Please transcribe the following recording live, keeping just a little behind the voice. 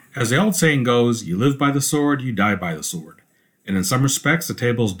As the old saying goes, you live by the sword, you die by the sword. And in some respects, the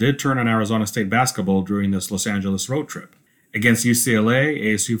tables did turn on Arizona State basketball during this Los Angeles road trip. Against UCLA,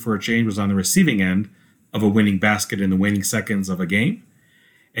 ASU for a change was on the receiving end of a winning basket in the waning seconds of a game.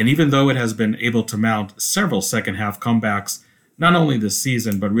 And even though it has been able to mount several second-half comebacks, not only this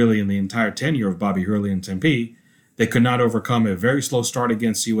season, but really in the entire tenure of Bobby Hurley and Tempe, they could not overcome a very slow start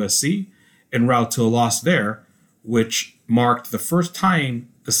against USC en route to a loss there, which marked the first time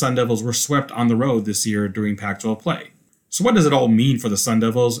the Sun Devils were swept on the road this year during Pac-12 play. So what does it all mean for the Sun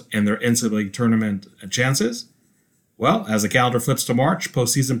Devils and their NCAA tournament chances? Well, as the calendar flips to March,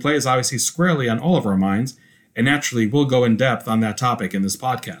 postseason play is obviously squarely on all of our minds, and naturally we'll go in depth on that topic in this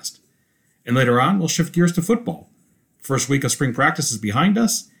podcast. And later on, we'll shift gears to football. First week of spring practice is behind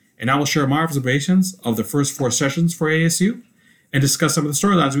us, and I will share my observations of the first 4 sessions for ASU and discuss some of the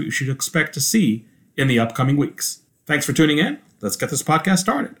storylines we should expect to see in the upcoming weeks. Thanks for tuning in. Let's get this podcast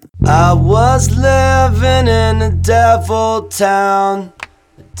started. I was living in a devil town.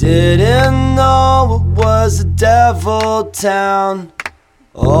 I didn't know it was a devil town.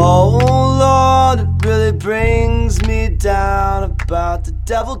 Oh Lord, it really brings me down about the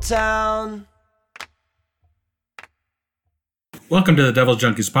devil town. Welcome to the Devil's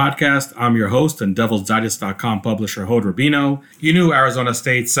Junkies podcast. I'm your host and DevilsDigest.com publisher, Hod Rubino. You knew Arizona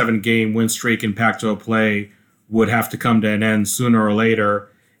State's 7-game win streak in Pac-12 play would have to come to an end sooner or later,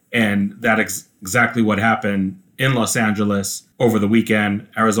 and that's exactly what happened in Los Angeles over the weekend.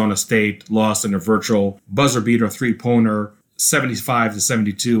 Arizona State lost in a virtual buzzer beater 3-pointer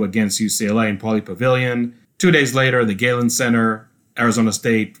 75-72 against UCLA in Pauley Pavilion. 2 days later, the Galen Center, Arizona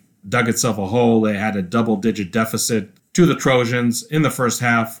State dug itself a hole. They had a double-digit deficit to the Trojans in the first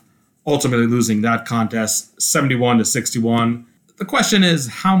half, ultimately losing that contest 71-61. The question is,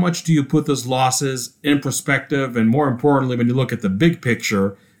 how much do you put those losses in perspective? And more importantly, when you look at the big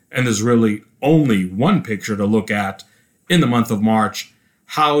picture, and there's really only one picture to look at in the month of March,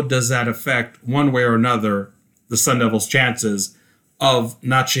 how does that affect one way or another the Sun Devils' chances of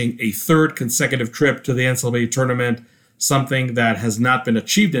notching a third consecutive trip to the NCAA tournament, something that has not been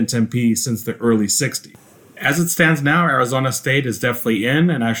achieved in Tempe since the early 60s? As it stands now, Arizona State is definitely in,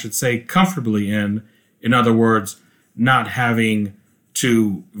 and I should say comfortably in. In other words, not having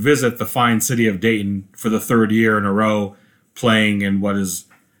to visit the fine city of Dayton for the third year in a row, playing in what is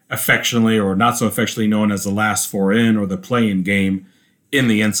affectionately or not so affectionately known as the last 4 in or the play-in game in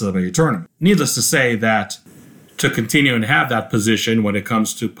the NCAA tournament. Needless to say that to continue and have that position when it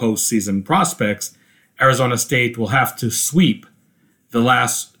comes to postseason prospects, Arizona State will have to sweep the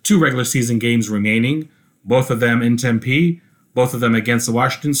last 2 regular season games remaining, both of them in Tempe, both of them against the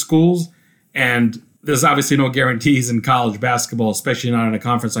Washington schools, and there's obviously no guarantees in college basketball, especially not in a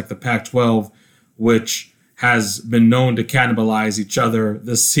conference like the Pac-12, which has been known to cannibalize each other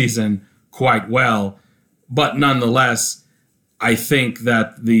this season quite well. But nonetheless, I think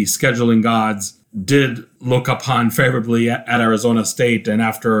that the scheduling gods did look upon favorably at Arizona State, and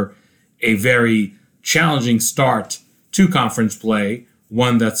after a very challenging start to conference play,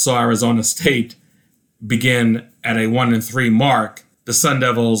 one that saw Arizona State begin at a 1-3 mark, the Sun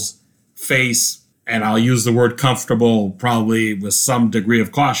Devils face, and I'll use the word comfortable probably with some degree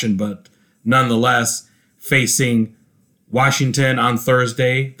of caution, but nonetheless, facing Washington on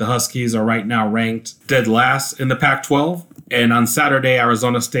Thursday. The Huskies are right now ranked dead last in the Pac-12. And on Saturday,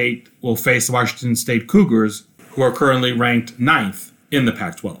 Arizona State will face Washington State Cougars, who are currently ranked 9th in the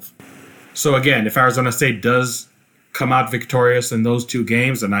Pac-12. So again, if Arizona State does come out victorious in those 2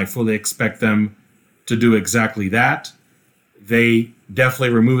 games, and I fully expect them to do exactly that, they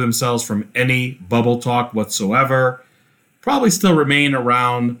definitely remove themselves from any bubble talk whatsoever. Probably still remain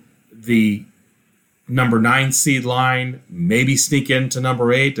around the number 9 seed line, maybe sneak into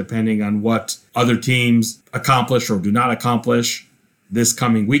number 8, depending on what other teams accomplish or do not accomplish this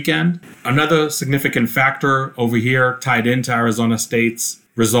coming weekend. Another significant factor over here tied into Arizona State's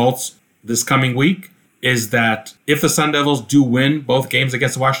results this coming week is that if the Sun Devils do win both games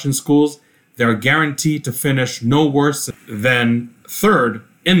against the Washington schools, they're guaranteed to finish no worse than 3rd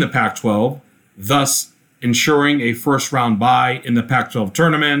in the Pac-12, thus ensuring a first-round bye in the Pac-12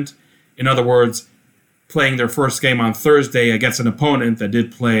 tournament. In other words, playing their first game on Thursday against an opponent that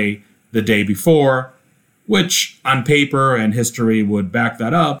did play the day before, which on paper and history would back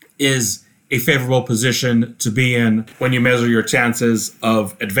that up, is a favorable position to be in when you measure your chances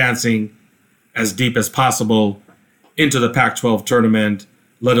of advancing as deep as possible into the Pac-12 tournament,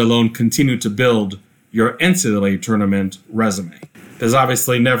 let alone continue to build your NCAA tournament resume. There's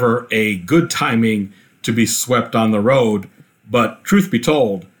obviously never a good timing to be swept on the road, but truth be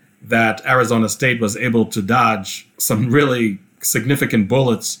told, that Arizona State was able to dodge some really significant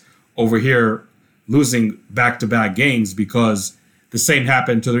bullets over here losing back-to-back games, because the same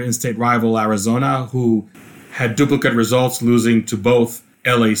happened to their in-state rival Arizona, who had duplicate results, losing to both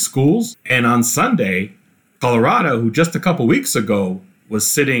LA schools. And on Sunday, Colorado, who just a couple weeks ago was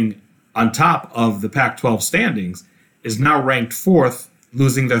sitting on top of the Pac-12 standings, is now ranked 4th,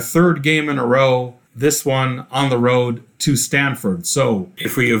 losing their 3rd game in a row, this one on the road to Stanford. So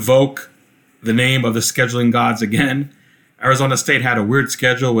if we evoke the name of the scheduling gods again, Arizona State had a weird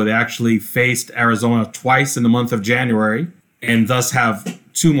schedule where they actually faced Arizona twice in the month of January and thus have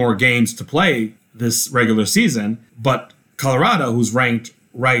 2 more games to play this regular season. But Colorado, who's ranked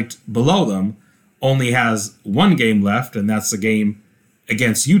right below them, only has 1 game left, and that's the game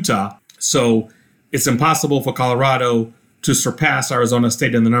against Utah. So it's impossible for Colorado to surpass Arizona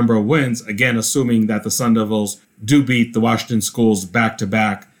State in the number of wins, again, assuming that the Sun Devils do beat the Washington Schools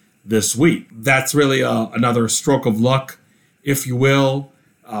back-to-back this week. That's really another stroke of luck, if you will,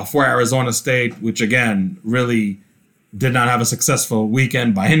 for Arizona State, which, again, really did not have a successful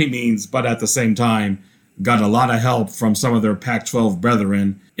weekend by any means, but at the same time got a lot of help from some of their Pac-12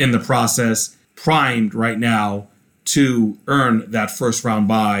 brethren in the process, primed right now to earn that first-round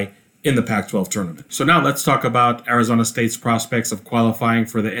bye in the Pac-12 tournament. So now let's talk about Arizona State's prospects of qualifying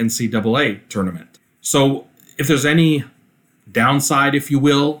for the NCAA tournament. So if there's any downside, if you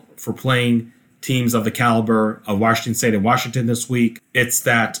will, for playing teams of the caliber of Washington State and Washington this week, it's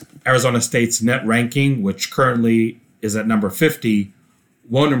that Arizona State's net ranking, which currently is at number 50,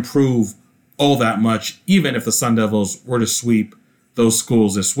 won't improve all that much, even if the Sun Devils were to sweep those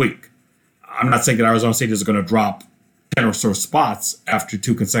schools this week. I'm not saying that Arizona State is going to drop 10 or so spots after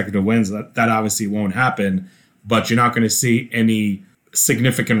 2 consecutive wins. That obviously won't happen, but you're not going to see any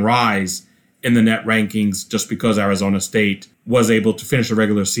significant rise in the net rankings just because Arizona State was able to finish the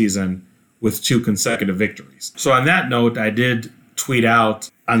regular season with 2 consecutive victories. So on that note, I did tweet out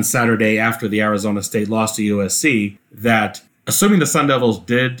on Saturday after the Arizona State loss to USC that assuming the Sun Devils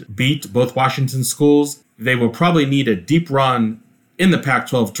did beat both Washington schools, they will probably need a deep run in the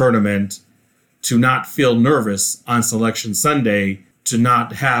Pac-12 tournament to not feel nervous on Selection Sunday, to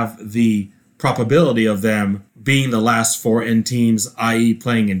not have the probability of them being the last 4 in teams, i.e.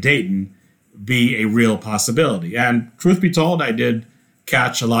 playing in Dayton, be a real possibility. And truth be told, I did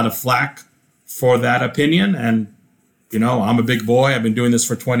catch a lot of flack for that opinion. And, you know, I'm a big boy. I've been doing this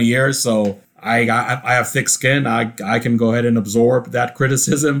for 20 years, so I have thick skin. I can go ahead and absorb that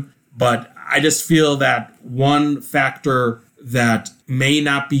criticism. But I just feel that one factor that may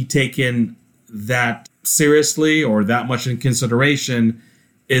not be taken that seriously or that much in consideration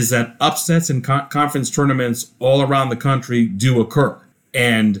is that upsets in conference tournaments all around the country do occur.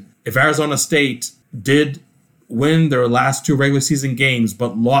 And if Arizona State did win their last 2 regular season games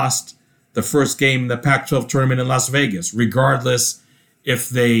but lost the first game in the Pac-12 tournament in Las Vegas, regardless if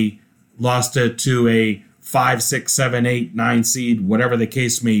they lost it to a 5, 6, 7, 8, 9 seed, whatever the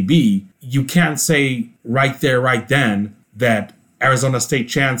case may be, you can't say right there, right then, that Arizona State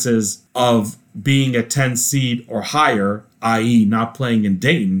chances of being a 10 seed or higher, i.e. not playing in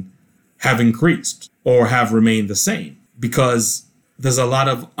Dayton, have increased or have remained the same, because there's a lot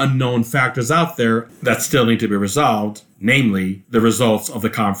of unknown factors out there that still need to be resolved, namely the results of the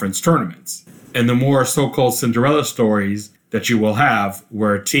conference tournaments. And the more so-called Cinderella stories that you will have,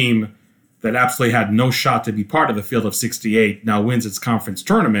 where a team that absolutely had no shot to be part of the field of 68 now wins its conference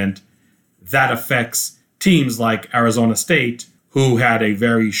tournament, that affects teams like Arizona State, who had a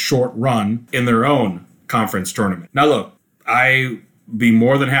very short run in their own conference tournament. Now, look, I'd be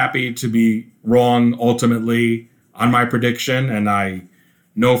more than happy to be wrong ultimately on my prediction, and I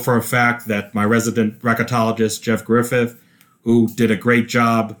know for a fact that my resident bracketologist, Jeff Griffith, who did a great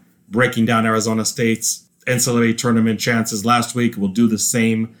job breaking down Arizona State's NCAA tournament chances last week, will do the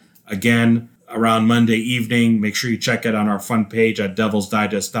same again around Monday evening. Make sure you check it on our front page at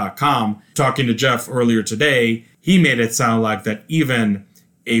devilsdigest.com. Talking to Jeff earlier today, he made it sound like that even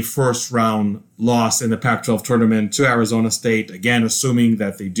a first-round loss in the Pac-12 tournament to Arizona State, again, assuming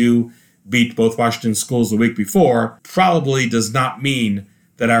that they do beat both Washington schools the week before, probably does not mean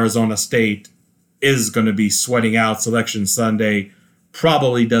that Arizona State is going to be sweating out Selection Sunday,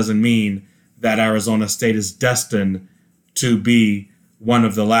 probably doesn't mean that Arizona State is destined to be one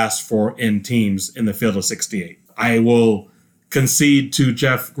of the last 4 in teams in the field of 68. I will concede to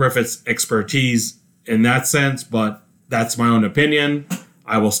Jeff Griffith's expertise in that sense, but that's my own opinion.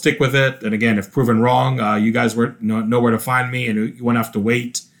 I will stick with it. And again, if proven wrong, you guys know where to find me, and you won't have to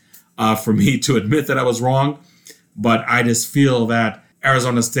wait for me to admit that I was wrong. But I just feel that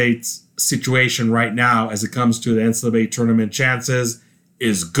Arizona State's situation right now, as it comes to the NCAA tournament chances,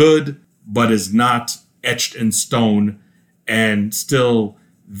 is good, but is not etched in stone and still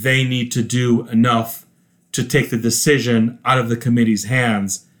they need to do enough to take the decision out of the committee's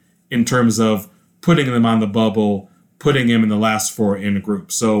hands in terms of putting them on the bubble, putting him in the last four in a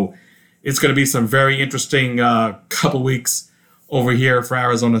group. So it's going to be some very interesting couple weeks over here for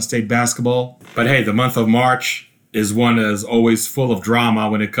Arizona State basketball. But hey, the month of March is one that is always full of drama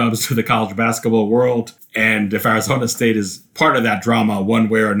when it comes to the college basketball world. And if Arizona State is part of that drama one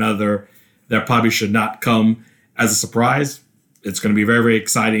way or another, that probably should not come as a surprise. It's going to be very, very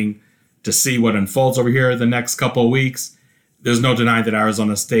exciting to see what unfolds over here the next couple of weeks. There's no denying that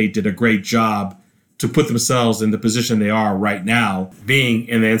Arizona State did a great job to put themselves in the position they are right now, being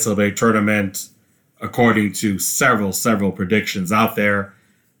in the NCAA tournament, according to several predictions out there.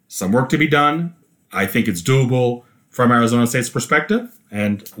 Some work to be done. I think it's doable from Arizona State's perspective,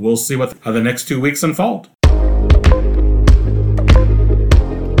 and we'll see how the next 2 weeks unfold.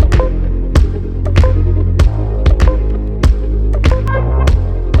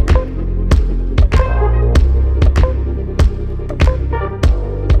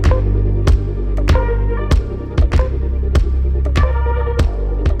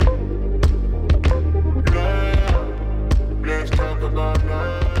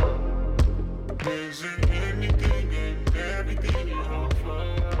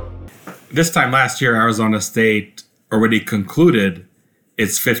 This time last year, Arizona State already concluded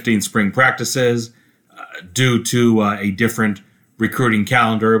its 15 spring practices due to a different recruiting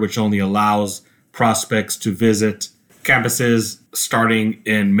calendar, which only allows prospects to visit campuses starting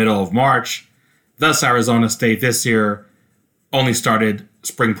in middle of March. Thus, Arizona State this year only started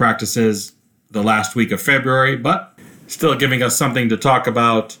spring practices the last week of February, but still giving us something to talk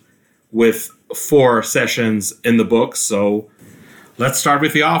about with 4 sessions in the books. So let's start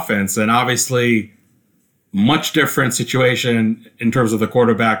with the offense, and obviously much different situation in terms of the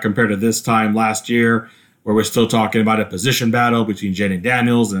quarterback compared to this time last year, where we're still talking about a position battle between Jaden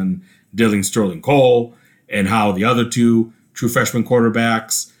Daniels and Dylan Sterling Cole, and how the other 2 true freshman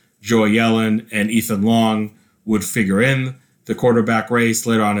quarterbacks, Joey Yellen and Ethan Long, would figure in the quarterback race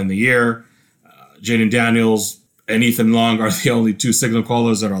later on in the year. Jaden Daniels and Ethan Long are the only 2 signal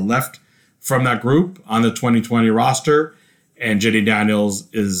callers that are left from that group on the 2020 roster. And Jaden Daniels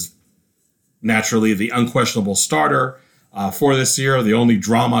is naturally the unquestionable starter for this year. The only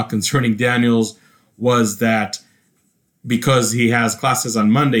drama concerning Daniels was that because he has classes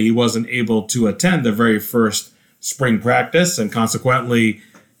on Monday, he wasn't able to attend the very first spring practice. And consequently,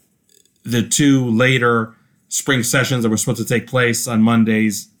 the 2 later spring sessions that were supposed to take place on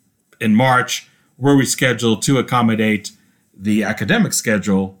Mondays in March were rescheduled to accommodate the academic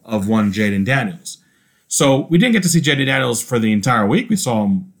schedule of one Jaden Daniels. So we didn't get to see Jaden Daniels for the entire week. We saw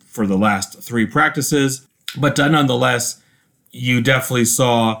him for the last 3 practices. But nonetheless, you definitely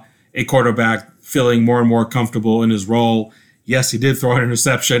saw a quarterback feeling more and more comfortable in his role. Yes, he did throw an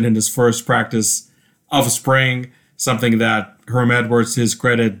interception in his first practice of spring, something that Herm Edwards, to his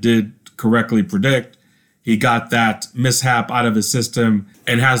credit, did correctly predict. He got that mishap out of his system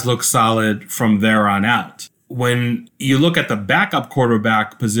and has looked solid from there on out. When you look at the backup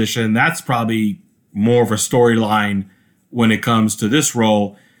quarterback position, that's probably more of a storyline when it comes to this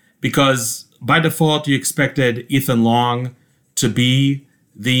role, because by default, you expected Ethan Long to be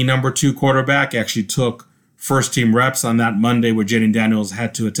the number 2 quarterback. He actually took first team reps on that Monday where Jaden Daniels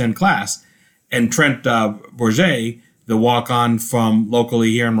had to attend class. And Trent Bourget, the walk-on from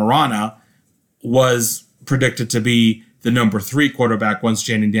locally here in Marana, was predicted to be the number 3 quarterback once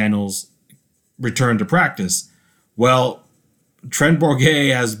Jaden Daniels returned to practice. Well, Trent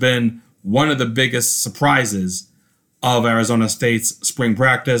Bourget has been one of the biggest surprises of Arizona State's spring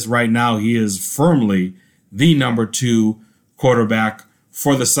practice. Right now, he is firmly the number 2 quarterback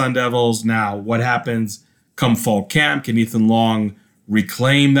for the Sun Devils. Now, what happens come fall camp? Can Ethan Long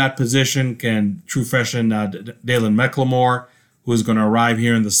reclaim that position? Can true freshman Dalen McLemore, who is going to arrive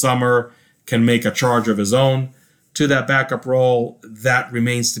here in the summer, can make a charge of his own to that backup role? That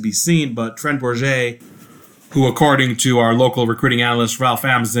remains to be seen. But Trent Bourget, who according to our local recruiting analyst Ralph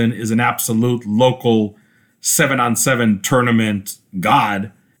Amsden is an absolute local 7-on-7 tournament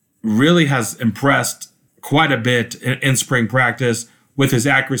god, really has impressed quite a bit in spring practice with his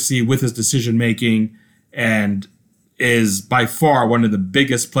accuracy, with his decision making, and is by far one of the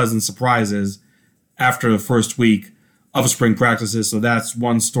biggest pleasant surprises after the first week of spring practices. So that's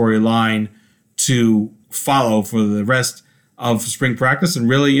one storyline to follow for the rest of spring practice and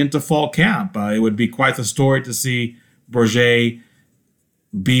really into fall camp. It would be quite the story to see Bourget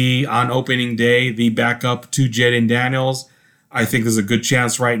be on opening day the backup to Jaden Daniels. I think there's a good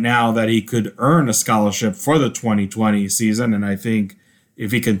chance right now that he could earn a scholarship for the 2020 season. And I think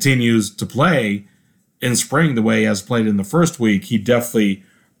if he continues to play in spring the way he has played in the first week, he definitely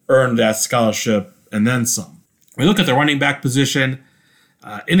earned that scholarship and then some. We look at the running back position.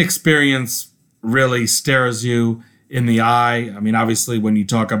 Inexperience really stares you in the eye. I mean, obviously, when you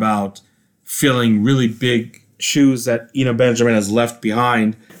talk about filling really big shoes that Eno Benjamin has left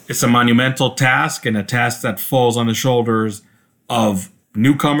behind, it's a monumental task and a task that falls on the shoulders of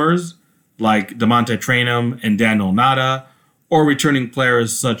newcomers like Demonte Traynham and Daniel Nada, or returning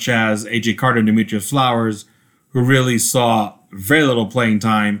players such as A.J. Carter and Demetrius Flowers, who really saw very little playing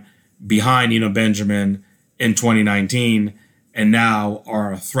time behind Eno Benjamin in 2019 and now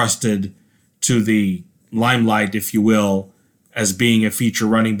are thrusted to the limelight, if you will, as being a feature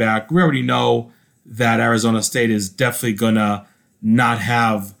running back. We already know that Arizona State is definitely going to not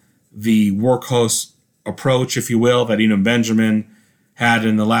have the workhorse approach, if you will, that Eno Benjamin had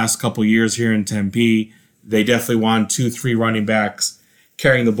in the last couple years here in Tempe. They definitely want 2-3 running backs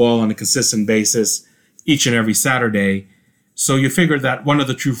carrying the ball on a consistent basis each and every Saturday. So you figure that one of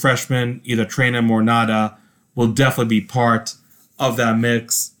the true freshmen, either Traynham or Nada, will definitely be part of that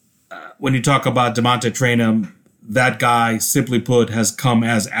mix. When you talk about Demonte Traynham, that guy, simply put, has come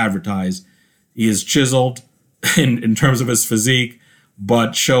as advertised. He is chiseled in terms of his physique,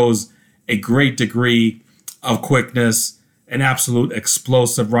 but shows a great degree of quickness, an absolute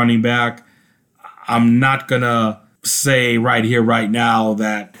explosive running back. I'm not going to say right here, right now,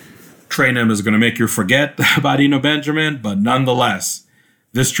 that Traynham is going to make you forget about Eno Benjamin, but nonetheless,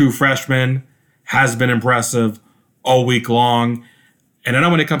 this true freshman has been impressive all week long. And I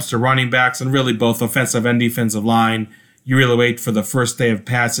know when it comes to running backs and really both offensive and defensive line, you really wait for the first day of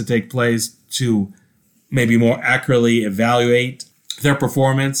pads to take place to maybe more accurately evaluate their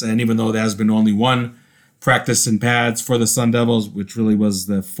performance. And even though there has been only one practice in pads for the Sun Devils, which really was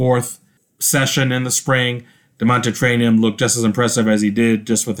the fourth session in the spring, Demonte Traynham looked just as impressive as he did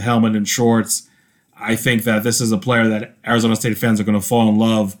just with helmet and shorts. I think that this is a player that Arizona State fans are going to fall in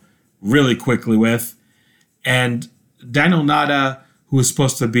love really quickly with. And Daniel Nada, who is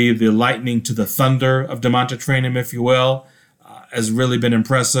supposed to be the lightning to the thunder of Demonte Traynham, if you will, has really been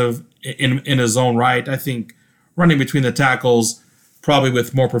impressive in his own right. I think running between the tackles, probably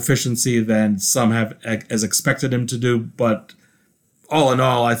with more proficiency than some have as expected him to do. But all in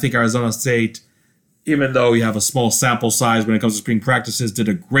all, I think Arizona State, even though you have a small sample size when it comes to spring practices, did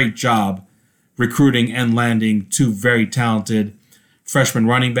a great job recruiting and landing two very talented freshman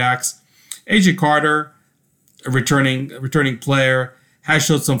running backs. A.J. Carter, a returning player, has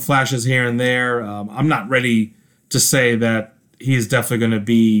showed some flashes here and there. I'm not ready to say that he's definitely going to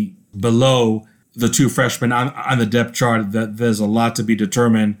be below the two freshmen on the depth chart. That there's a lot to be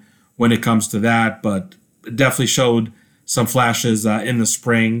determined when it comes to that, but definitely showed some flashes in the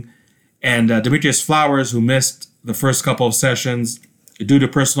spring. And Demetrius Flowers, who missed the first couple of sessions due to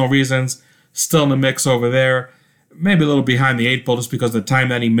personal reasons, still in the mix over there. Maybe a little behind the eight ball just because of the time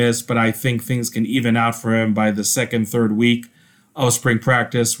that he missed, but I think things can even out for him by the second, third week of spring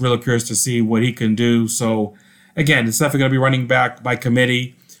practice. Really curious to see what he can do. So, again, it's definitely going to be running back by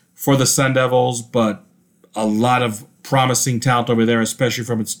committee for the Sun Devils, but a lot of promising talent over there, especially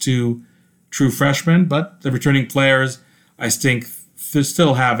from its two true freshmen. But the returning players, I think,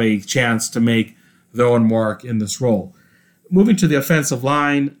 still have a chance to make their own mark in this role. Moving to the offensive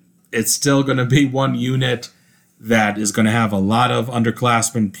line, it's still going to be one unit that is going to have a lot of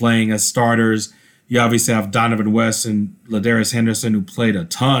underclassmen playing as starters. You obviously have Donovan West and Ladarius Henderson, who played a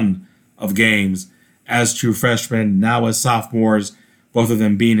ton of games as true freshmen, now as sophomores, both of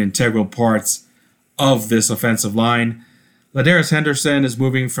them being integral parts of this offensive line. Ladarius Henderson is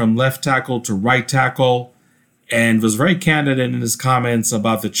moving from left tackle to right tackle and was very candid in his comments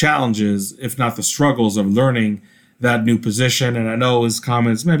about the challenges, if not the struggles, of learning that new position. And I know his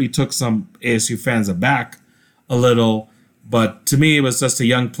comments maybe took some ASU fans aback a little, but to me, it was just a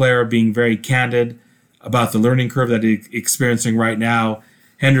young player being very candid about the learning curve that he's experiencing right now.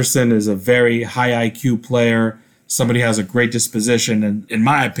 Henderson is a very high IQ player, somebody who has a great disposition, and in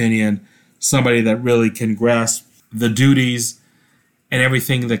my opinion, somebody that really can grasp the duties and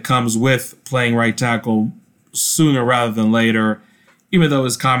everything that comes with playing right tackle sooner rather than later, even though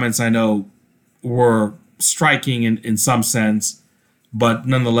his comments, I know, were striking in some sense, but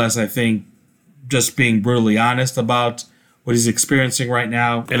nonetheless, I think just being brutally honest about what he's experiencing right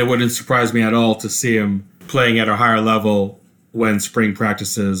now. And it wouldn't surprise me at all to see him playing at a higher level when spring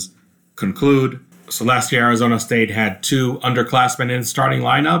practices conclude. So last year, Arizona State had two underclassmen in the starting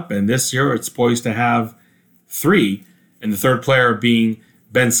lineup, and this year it's poised to have three, and the third player being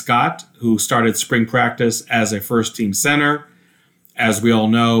Ben Scott, who started spring practice as a first-team center. As we all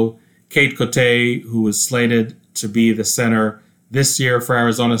know, Kate Cote, who was slated to be the center this year for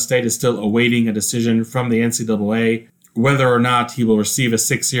Arizona State is still awaiting a decision from the NCAA whether or not he will receive a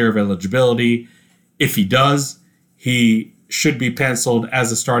 6th year of eligibility. If he does, he should be penciled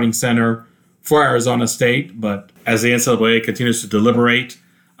as a starting center for Arizona State. But as the NCAA continues to deliberate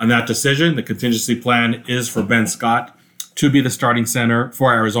on that decision, the contingency plan is for Ben Scott to be the starting center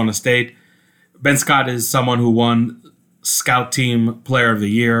for Arizona State. Ben Scott is someone who won Scout Team Player of the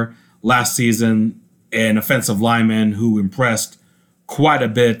Year last season, an offensive lineman who impressed quite a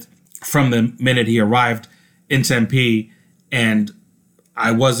bit from the minute he arrived in Tempe, and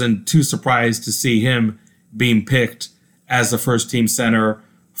I wasn't too surprised to see him being picked as the first team center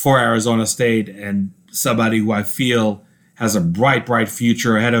for Arizona State, and somebody who I feel has a bright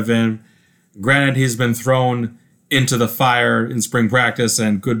future ahead of him. Granted, he's been thrown into the fire in spring practice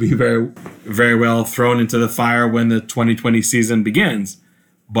and could be very well thrown into the fire when the 2020 season begins,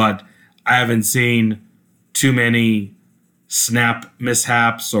 but I haven't seen too many snap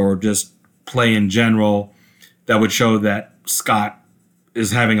mishaps or just play in general that would show that Scott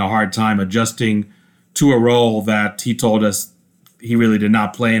is having a hard time adjusting to a role that he told us he really did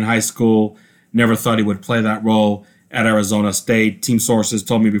not play in high school, never thought he would play that role at Arizona State. Team sources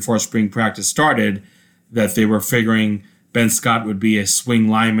told me before spring practice started that they were figuring Ben Scott would be a swing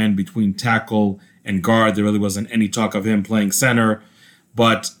lineman between tackle and guard. There really wasn't any talk of him playing center.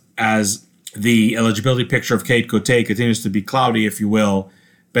 But as the eligibility picture of Kate Cote continues to be cloudy, if you will,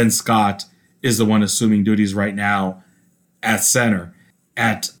 Ben Scott is the one assuming duties right now at center.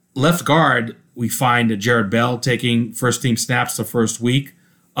 At left guard, we find Jared Bell taking first team snaps the first week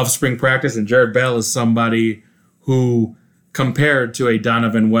of spring practice. And Jared Bell is somebody who, compared to a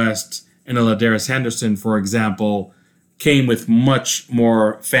Donovan West and a Ladarius Henderson, for example, came with much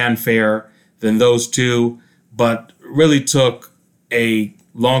more fanfare than those two, but really took a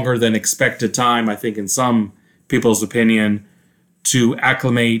longer than expected time, I think in some people's opinion, to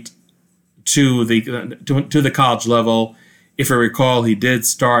acclimate to the college level. If you recall, he did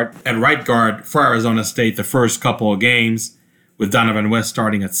start at right guard for Arizona State the first couple of games, with Donovan West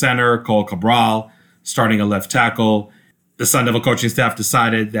starting at center, Cole Cabral starting at left tackle. The Sun Devil coaching staff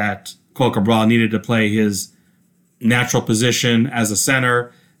decided that Cole Cabral needed to play his natural position as a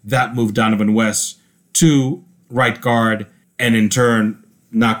center. That moved Donovan West to right guard, and in turn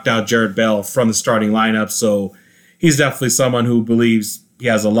knocked out Jared Bell from the starting lineup. So he's definitely someone who believes he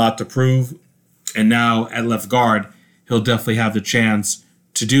has a lot to prove. And now at left guard, he'll definitely have the chance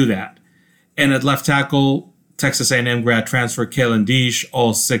to do that. And at left tackle, Texas A&M grad transfer Kalen Diesch,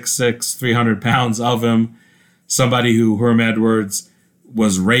 all 6'6", 300 pounds of him. Somebody who Herm Edwards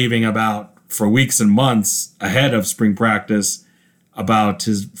was raving about for weeks and months ahead of spring practice about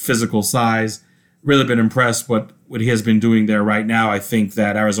his physical size. Really been impressed what he has been doing there right now. I think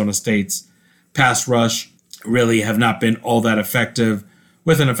that Arizona State's pass rush really have not been all that effective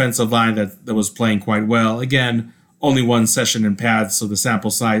with an offensive line that was playing quite well. Again, only one session in pads, so the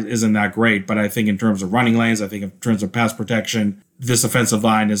sample size isn't that great. But I think in terms of running lanes, I think in terms of pass protection, this offensive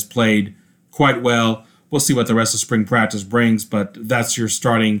line has played quite well. We'll see what the rest of spring practice brings, but that's your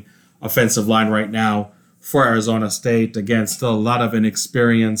starting offensive line right now for Arizona State. Again, still a lot of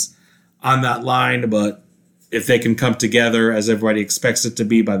inexperience on that line, but if they can come together as everybody expects it to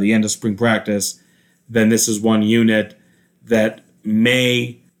be by the end of spring practice, then this is one unit that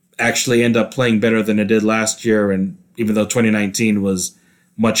may actually end up playing better than it did last year. And even though 2019 was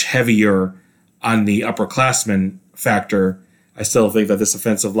much heavier on the upperclassmen factor, I still think that this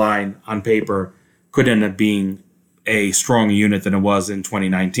offensive line on paper could end up being a stronger unit than it was in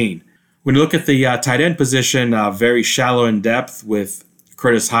 2019. When you look at the tight end position, very shallow in depth with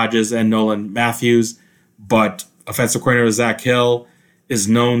Curtis Hodges and Nolan Matthews, but offensive coordinator Zach Hill is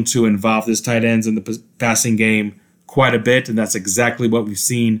known to involve his tight ends in the passing game quite a bit, and that's exactly what we've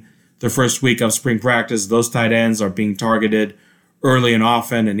seen the first week of spring practice. Those tight ends are being targeted early and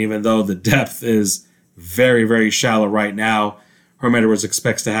often, and even though the depth is very shallow right now, Herm Edwards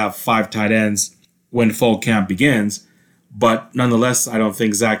expects to have 5 tight ends when fall camp begins. But nonetheless, I don't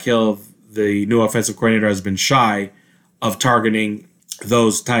think Zach Hill, the new offensive coordinator, has been shy of targeting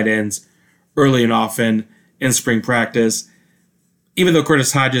those tight ends early and often in spring practice. Even though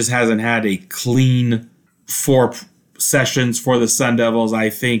Curtis Hodges hasn't had a clean 4 sessions for the Sun Devils, I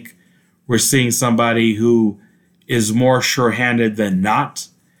think we're seeing somebody who is more sure-handed than not.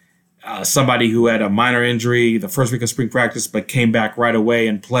 Somebody who had a minor injury the first week of spring practice but came back right away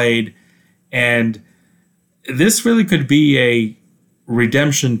and played. And this really could be a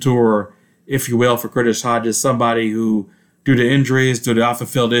redemption tour, if you will, for Curtis Hodges, somebody who, due to injuries, due to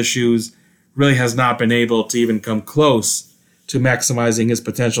off-the-field issues, really has not been able to even come close to maximizing his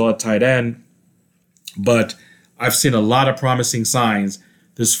potential at tight end. But I've seen a lot of promising signs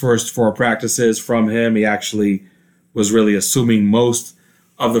this first 4 practices from him. He actually was really assuming most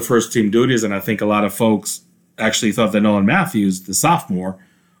of the first team duties, and I think a lot of folks actually thought that Nolan Matthews, the sophomore,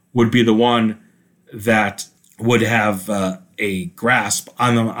 would be the one that would have a grasp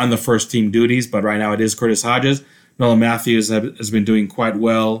on the first team duties. But right now it is Curtis Hodges. Nolan Matthews has been doing quite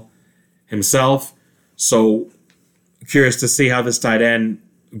well himself. So curious to see how this tight end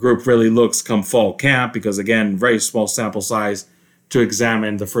group really looks come fall camp, because again, very small sample size to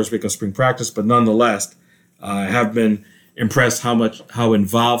examine the first week of spring practice. But nonetheless, I have been impressed how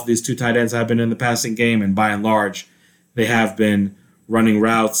involved these 2 tight ends have been in the passing game, and by and large, they have been running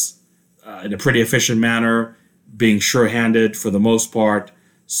routes in a pretty efficient manner, being sure-handed for the most part.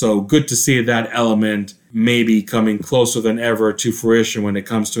 So good to see that element maybe coming closer than ever to fruition when it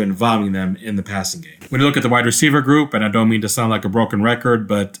comes to involving them in the passing game. When you look at the wide receiver group, and I don't mean to sound like a broken record,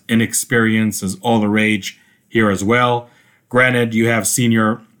 but inexperience is all the rage here as well. Granted, you have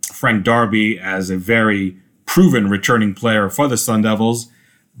senior Frank Darby as a very proven returning player for the Sun Devils,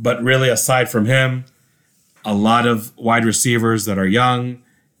 but really aside from him, a lot of wide receivers that are young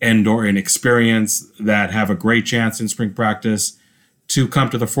and or inexperienced that have a great chance in spring practice to come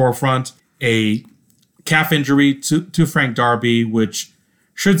to the forefront. A calf injury to Frank Darby, which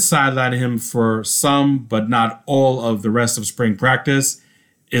should sideline him for some, but not all of the rest of spring practice,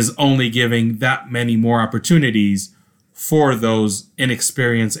 is only giving that many more opportunities for those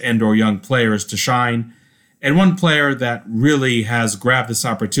inexperienced and or young players to shine. And one player that really has grabbed this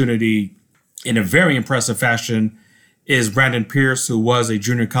opportunity in a very impressive fashion is Brandon Pierce, who was a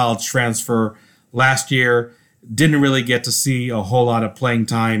junior college transfer last year. Didn't really get to see a whole lot of playing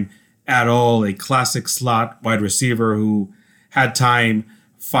time at all. A classic slot wide receiver who had time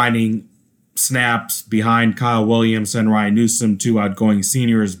finding snaps behind Kyle Williams and Ryan Newsom, 2 outgoing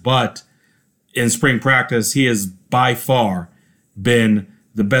seniors. But in spring practice, he has by far been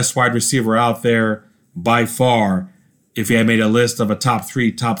the best wide receiver out there. By far, if you had made a list of a top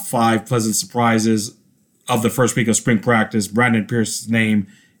 3, top 5 pleasant surprises of the first week of spring practice, Brandon Pierce's name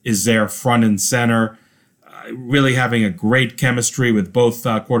is there front and center. Really having a great chemistry with both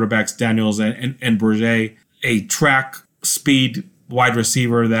quarterbacks, Daniels and Bourget. A track speed wide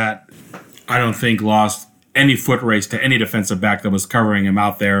receiver that I don't think lost any foot race to any defensive back that was covering him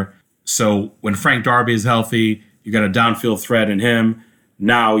out there. So when Frank Darby is healthy, you got a downfield threat in him.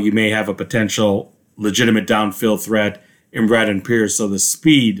 Now you may have a potential legitimate downfield threat in Brandon Pierce. So the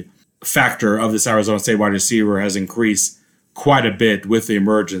speed factor of this Arizona State wide receiver has increased quite a bit with the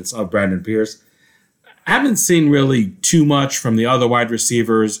emergence of Brandon Pierce. I haven't seen really too much from the other wide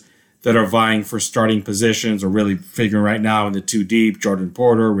receivers that are vying for starting positions or really figuring right now in the 2 deep. Jordan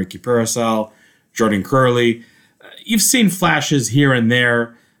Porter, Ricky Parasol, Jordan Curley. You've seen flashes here and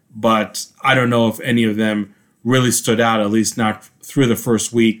there, but I don't know if any of them really stood out, at least not through the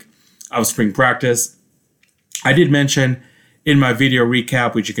first week of spring practice. I did mention in my video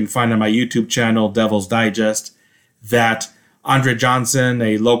recap, which you can find on my YouTube channel, Devil's Digest, that Andre Johnson,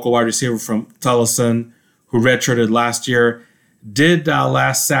 a local wide receiver from Tullison, who redshirted last year, did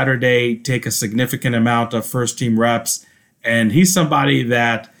last Saturday take a significant amount of first-team reps, and he's somebody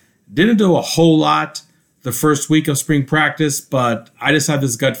that didn't do a whole lot the first week of spring practice, but I just have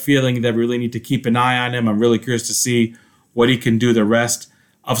this gut feeling that we really need to keep an eye on him. I'm really curious to see what he can do the rest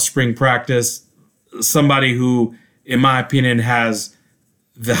of spring practice. Somebody who, in my opinion, has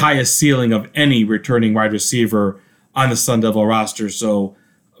the highest ceiling of any returning wide receiver on the Sun Devil roster. So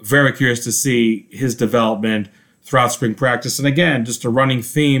very curious to see his development throughout spring practice. And again, just a running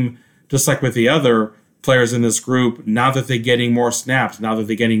theme, just like with the other players in this group, now that they're getting more snaps, now that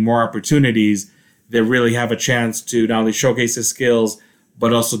they're getting more opportunities, they really have a chance to not only showcase their skills,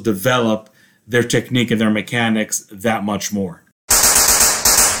 but also develop their technique and their mechanics that much more.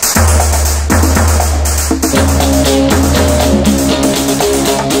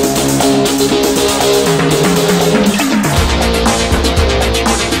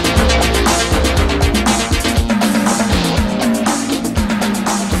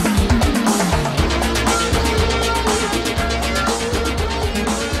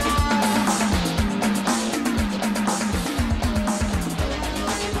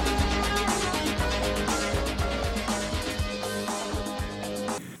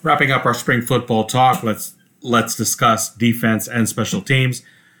 Wrapping up our spring football talk, let's discuss defense and special teams.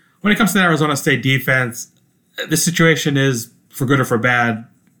 When it comes to the Arizona State defense, the situation is, for good or for bad,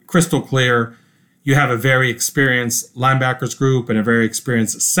 crystal clear. You have a very experienced linebackers group and a very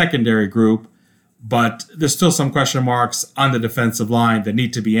experienced secondary group, but there's still some question marks on the defensive line that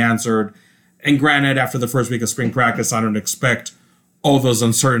need to be answered. And granted, after the first week of spring practice, I don't expect all those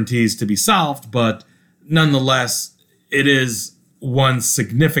uncertainties to be solved, but nonetheless, it is one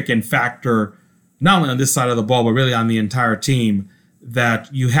significant factor, not only on this side of the ball, but really on the entire team,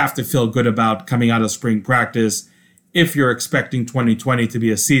 that you have to feel good about coming out of spring practice if you're expecting 2020 to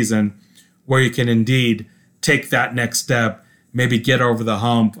be a season where you can indeed take that next step, maybe get over the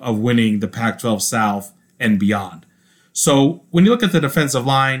hump of winning the Pac-12 South and beyond. So when you look at the defensive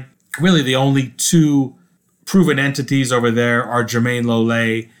line, really the only two proven entities over there are Jermaine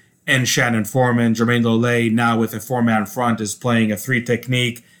Lole and Shannon Foreman. Jermaine Lole, now with a four-man front, is playing a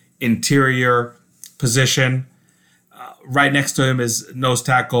three-technique interior position. Right next to him is nose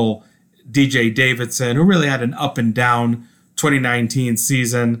tackle DJ Davidson, who really had an up and down 2019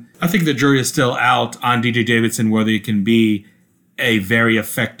 season. I think the jury is still out on DJ Davidson, whether he can be a very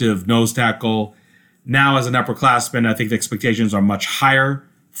effective nose tackle. Now, as an upperclassman, I think the expectations are much higher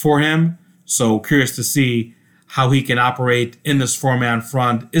for him. So curious to see how he can operate in this four-man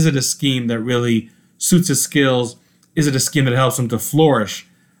front. Is it a scheme that really suits his skills? Is it a scheme that helps him to flourish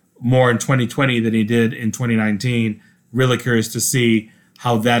more in 2020 than he did in 2019? Really curious to see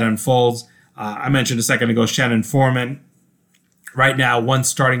how that unfolds. I mentioned a second ago Shannon Foreman. Right now, one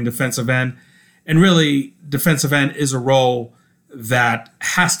starting defensive end. And really, defensive end is a role that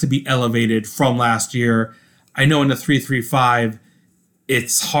has to be elevated from last year. I know in the 3-3-5,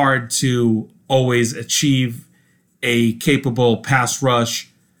 it's hard to always achieve a capable pass rush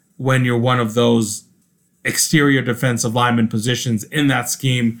when you're one of those exterior defensive lineman positions in that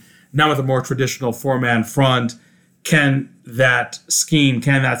scheme. Now with a more traditional four-man front, can that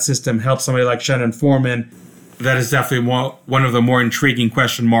system help somebody like Shannon Foreman? That is definitely one of the more intriguing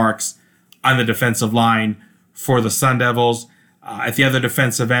question marks on the defensive line for the Sun Devils. At the other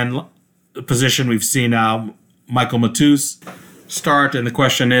defensive end position, we've seen Michael Matus start, and the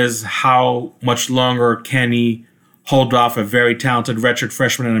question is, how much longer can he hold off a very talented redshirt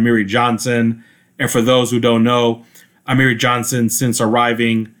freshman in Amiri Johnson? And for those who don't know, Amiri Johnson, since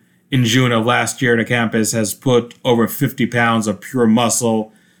arriving in June of last year to campus, has put over 50 pounds of pure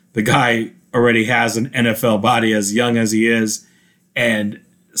muscle. The guy already has an NFL body as young as he is, and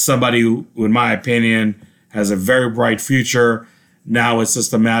somebody who, in my opinion, has a very bright future. Now it's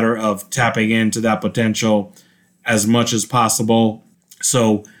just a matter of tapping into that potential as much as possible.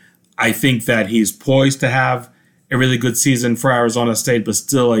 So I think that he's poised to have a really good season for Arizona State, but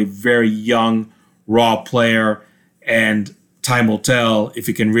still a very young, raw player. And time will tell if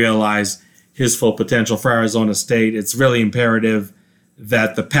he can realize his full potential for Arizona State. It's really imperative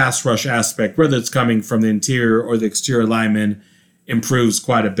that the pass rush aspect, whether it's coming from the interior or the exterior lineman, improves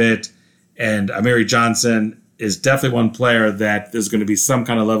quite a bit. And Amiri Johnson is definitely one player that there's going to be some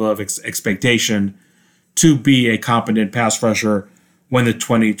kind of level of expectation to be a competent pass rusher when the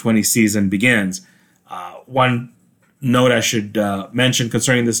 2020 season begins. One note I should mention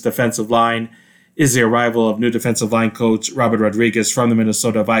concerning this defensive line is the arrival of new defensive line coach Robert Rodriguez from the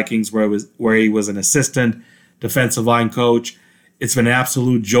Minnesota Vikings, where he was an assistant defensive line coach. It's been an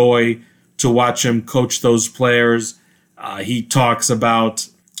absolute joy to watch him coach those players. He talks about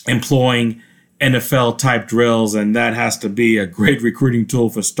employing NFL-type drills, and that has to be a great recruiting tool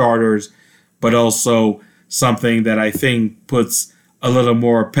for starters, but also something that I think puts a little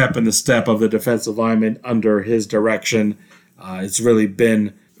more pep in the step of the defensive lineman under his direction. It's really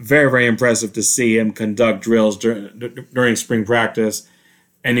been very, very impressive to see him conduct drills during spring practice.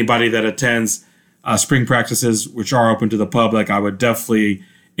 Anybody that attends spring practices, which are open to the public, I would definitely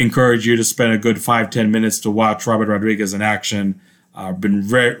encourage you to spend a good 5-10 minutes to watch Robert Rodriguez in action. I've been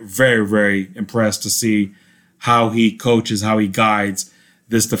very, very, very impressed to see how he coaches, how he guides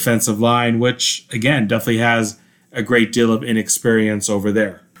this defensive line, which, again, definitely has a great deal of inexperience over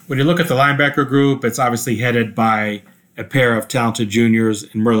there. When you look at the linebacker group, it's obviously headed by a pair of talented juniors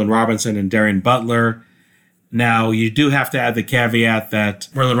in Merlin Robinson and Darian Butler. Now, you do have to add the caveat that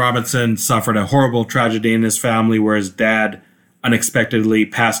Merlin Robinson suffered a horrible tragedy in his family where his dad unexpectedly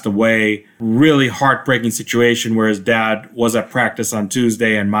passed away. Really heartbreaking situation where his dad was at practice on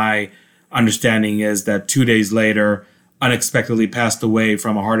Tuesday, and my understanding is that 2 days later, unexpectedly passed away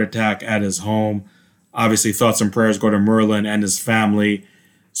from a heart attack at his home. Obviously, thoughts and prayers go to Merlin and his family.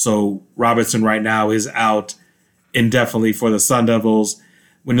 So Robinson right now is out indefinitely for the Sun Devils.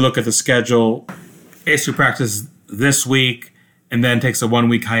 When you look at the schedule, ASU practice this week and then takes a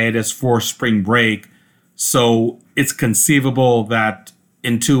 1-week hiatus for spring break. So it's conceivable that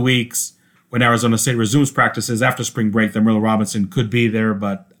in 2 weeks, when Arizona State resumes practices after spring break, that Merlin Robinson could be there,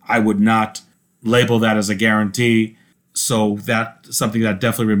 but I would not label that as a guarantee. So that's something that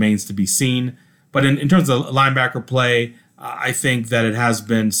definitely remains to be seen. But in terms of linebacker play, I think that it has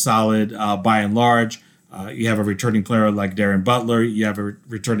been solid by and large. You have a returning player like Darren Butler. You have a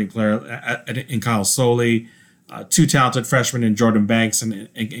returning player in Kyle Soley. Two talented freshmen in Jordan Banks and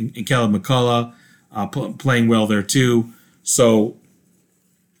Caleb McCullough playing well there too. So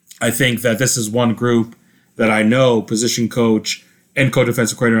I think that this is one group that I know position coach and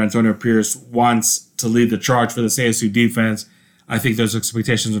co-defensive coordinator Antonio Pierce wants to lead the charge for this ASU defense. I think those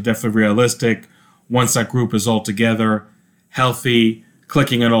expectations are definitely realistic. Once that group is all together, healthy,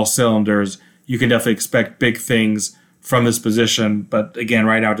 clicking on all cylinders, you can definitely expect big things from this position. But again,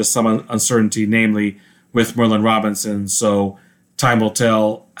 right now, just some uncertainty, namely with Merlin Robinson. So time will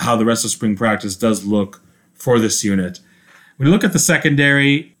tell how the rest of spring practice does look for this unit. When you look at the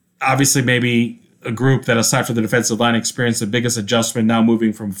secondary, obviously maybe a group that, aside from the defensive line, experienced the biggest adjustment, now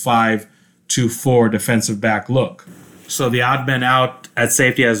moving from 5 to 4 defensive back look. So the odd man out at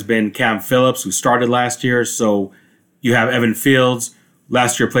safety has been Cam Phillips, who started last year. So you have Evan Fields,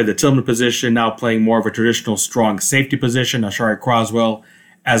 last year played the Tillman position, now playing more of a traditional strong safety position. Ashari Croswell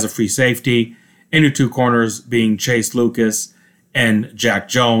as a free safety. And your two corners being Chase Lucas and Jack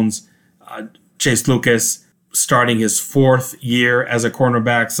Jones. Chase Lucas starting his 4th year as a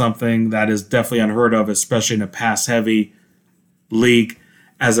cornerback, something that is definitely unheard of, especially in a pass-heavy league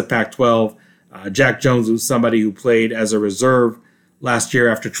as a Pac-12. Jack Jones was somebody who played as a reserve last year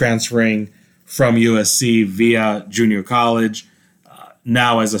after transferring from USC via junior college.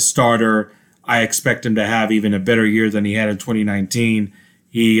 Now as a starter, I expect him to have even a better year than he had in 2019.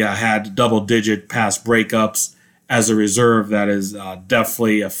 He had double-digit pass breakups as a reserve. That is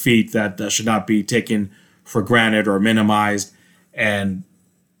definitely a feat that should not be taken for granted or minimized. And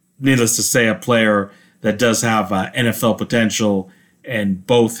needless to say, a player that does have NFL potential. And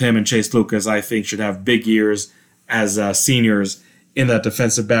both him and Chase Lucas, I think, should have big years as seniors in that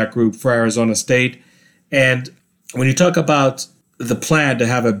defensive back group for Arizona State. And when you talk about the plan to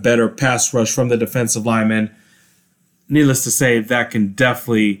have a better pass rush from the defensive linemen, needless to say, that can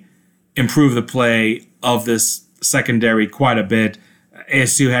definitely improve the play of this secondary quite a bit.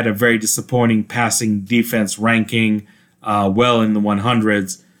 ASU had a very disappointing passing defense ranking, well in the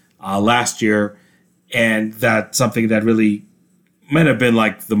 100s last year, and that's something that really might have been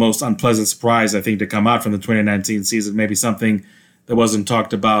like the most unpleasant surprise, I think, to come out from the 2019 season. Maybe something that wasn't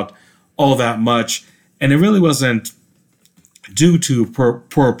talked about all that much, and it really wasn't due to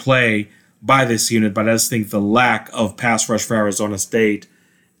poor play by this unit, but I just think the lack of pass rush for Arizona State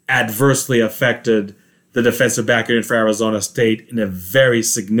adversely affected the defensive back unit for Arizona State in a very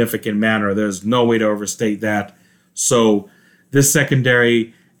significant manner. There's no way to overstate that. So this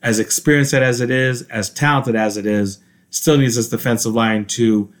secondary, as experienced as it is, as talented as it is, still needs this defensive line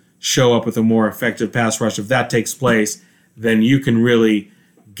to show up with a more effective pass rush. If that takes place, then you can really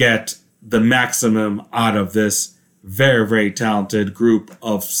get the maximum out of this very, very talented group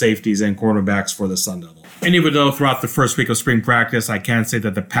of safeties and cornerbacks for the Sun Devils. And even though throughout the first week of spring practice, I can't say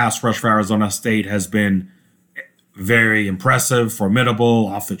that the pass rush for Arizona State has been very impressive, formidable,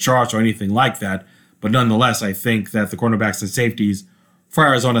 off the charts, or anything like that, but nonetheless, I think that the cornerbacks and safeties for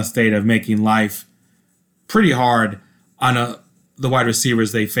Arizona State are making life pretty hard on the wide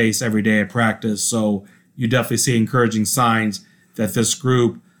receivers they face every day at practice. So you definitely see encouraging signs that this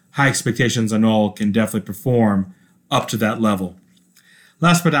group, high expectations and all, can definitely perform up to that level.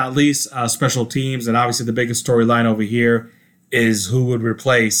 Last but not least, special teams, and obviously the biggest storyline over here is who would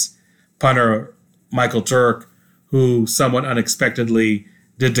replace punter Michael Turk, who somewhat unexpectedly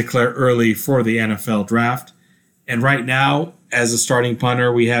did declare early for the NFL draft. And right now, as a starting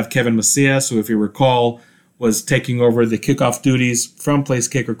punter, we have Kevin Macias, who, if you recall, was taking over the kickoff duties from place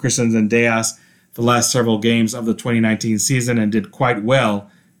kicker Christian Zendejas the last several games of the 2019 season and did quite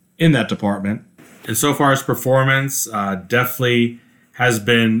well in that department. And so far, his performance definitely has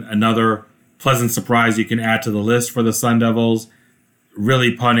been another pleasant surprise you can add to the list for the Sun Devils,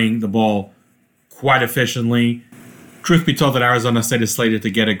 really punting the ball quite efficiently. Truth be told, that Arizona State is slated to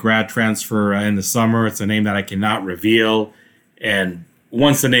get a grad transfer in the summer. It's a name that I cannot reveal. And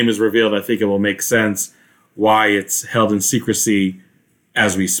once the name is revealed, I think it will make sense why it's held in secrecy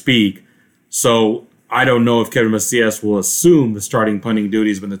as we speak. So I don't know if Kevin Macias will assume the starting punting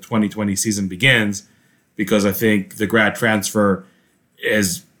duties when the 2020 season begins, because I think the grad transfer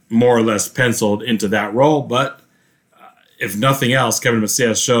is more or less penciled into that role. But if nothing else, Kevin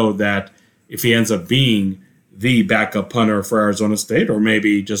Macias showed that if he ends up being the backup punter for Arizona State, or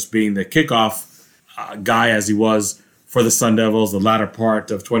maybe just being the kickoff guy as he was for the Sun Devils the latter part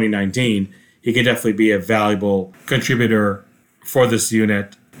of 2019, he can definitely be a valuable contributor for this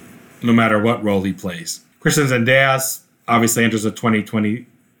unit, no matter what role he plays. Christian Zendejas obviously enters the 2020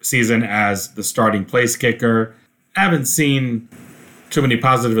 season as the starting place kicker. I haven't seen too many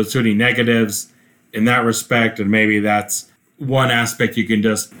positives, too many negatives, in that respect, and maybe that's one aspect you can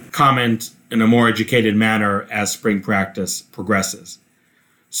just comment in a more educated manner as spring practice progresses.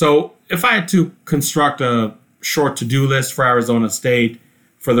 So if I had to construct a short to-do list for Arizona State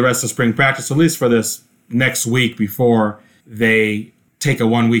for the rest of spring practice, at least for this next week before they take a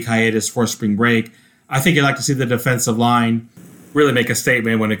 1-week hiatus for spring break, I think you'd like to see the defensive line really make a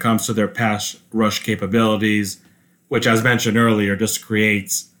statement when it comes to their pass rush capabilities, which, as mentioned earlier, just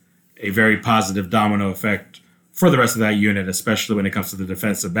creates a very positive domino effect for the rest of that unit, especially when it comes to the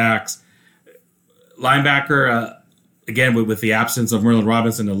defensive backs. Linebacker, again, with the absence of Merlin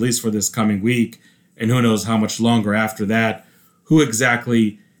Robinson, at least for this coming week, and who knows how much longer after that, who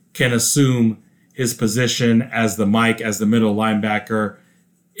exactly can assume his position as the middle linebacker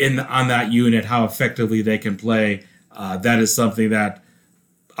on that unit, how effectively they can play. That is something that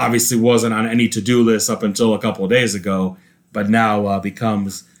obviously wasn't on any to-do list up until a couple of days ago, but now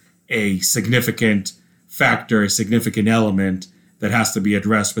becomes a significant factor, a significant element that has to be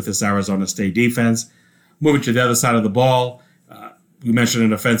addressed with this Arizona State defense. Moving to the other side of the ball, we mentioned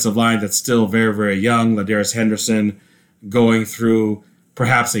an offensive line that's still very, very young. Ladarius Henderson going through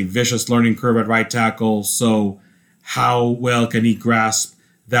perhaps a vicious learning curve at right tackle. So how well can he grasp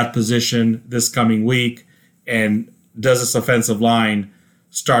that position this coming week? And does this offensive line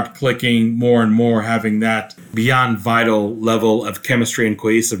start clicking more and more, having that beyond vital level of chemistry and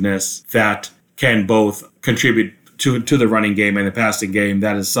cohesiveness that can both contribute to the running game and the passing game?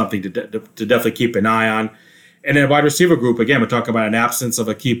 That is something to definitely keep an eye on. And in a wide receiver group, again, we're talking about an absence of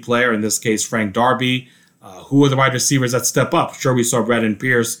a key player, in this case, Frank Darby. Who are the wide receivers that step up? Sure, we saw Braden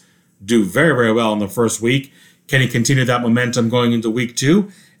Pierce do very, very well in the first week. Can he continue that momentum going into week 2?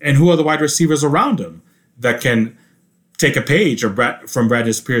 And who are the wide receivers around him that can take a page from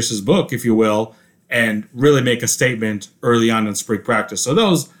Braden Pierce's book, if you will, and really make a statement early on in spring practice? So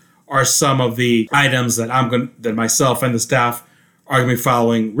those are some of the items that that myself and the staff are going to be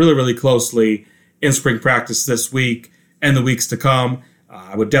following really, really closely in spring practice this week and the weeks to come.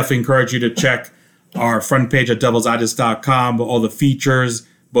 I would definitely encourage you to check our front page at devilsdigest.com with all the features,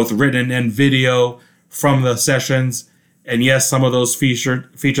 both written and video, from the sessions. And yes, some of those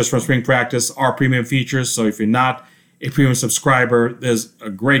features from spring practice are premium features. So if you're not a premium subscriber, there's a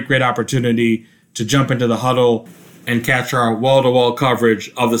great opportunity to jump into the huddle and catch our wall-to-wall coverage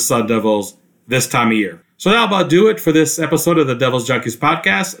of the Sun Devils this time of year. So that'll about do it for this episode of the Devils Junkies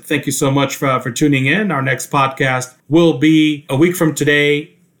podcast. Thank you so much for tuning in. Our next podcast will be a week from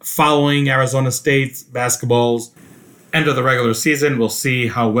today, following Arizona State's basketball's end of the regular season. We'll see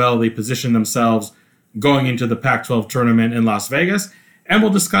how well they position themselves going into the Pac-12 tournament in Las Vegas. And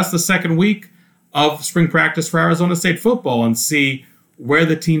we'll discuss the second week of spring practice for Arizona State football and see where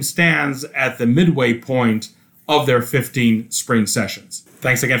the team stands at the midway point of their 15 spring sessions.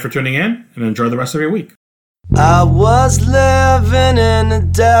 Thanks again for tuning in, and enjoy the rest of your week. I was living in a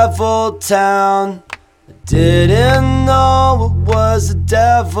devil town. I didn't know it was a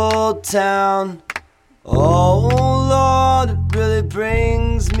devil town. Oh Lord, it really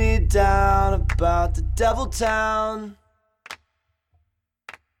brings me down about the devil town.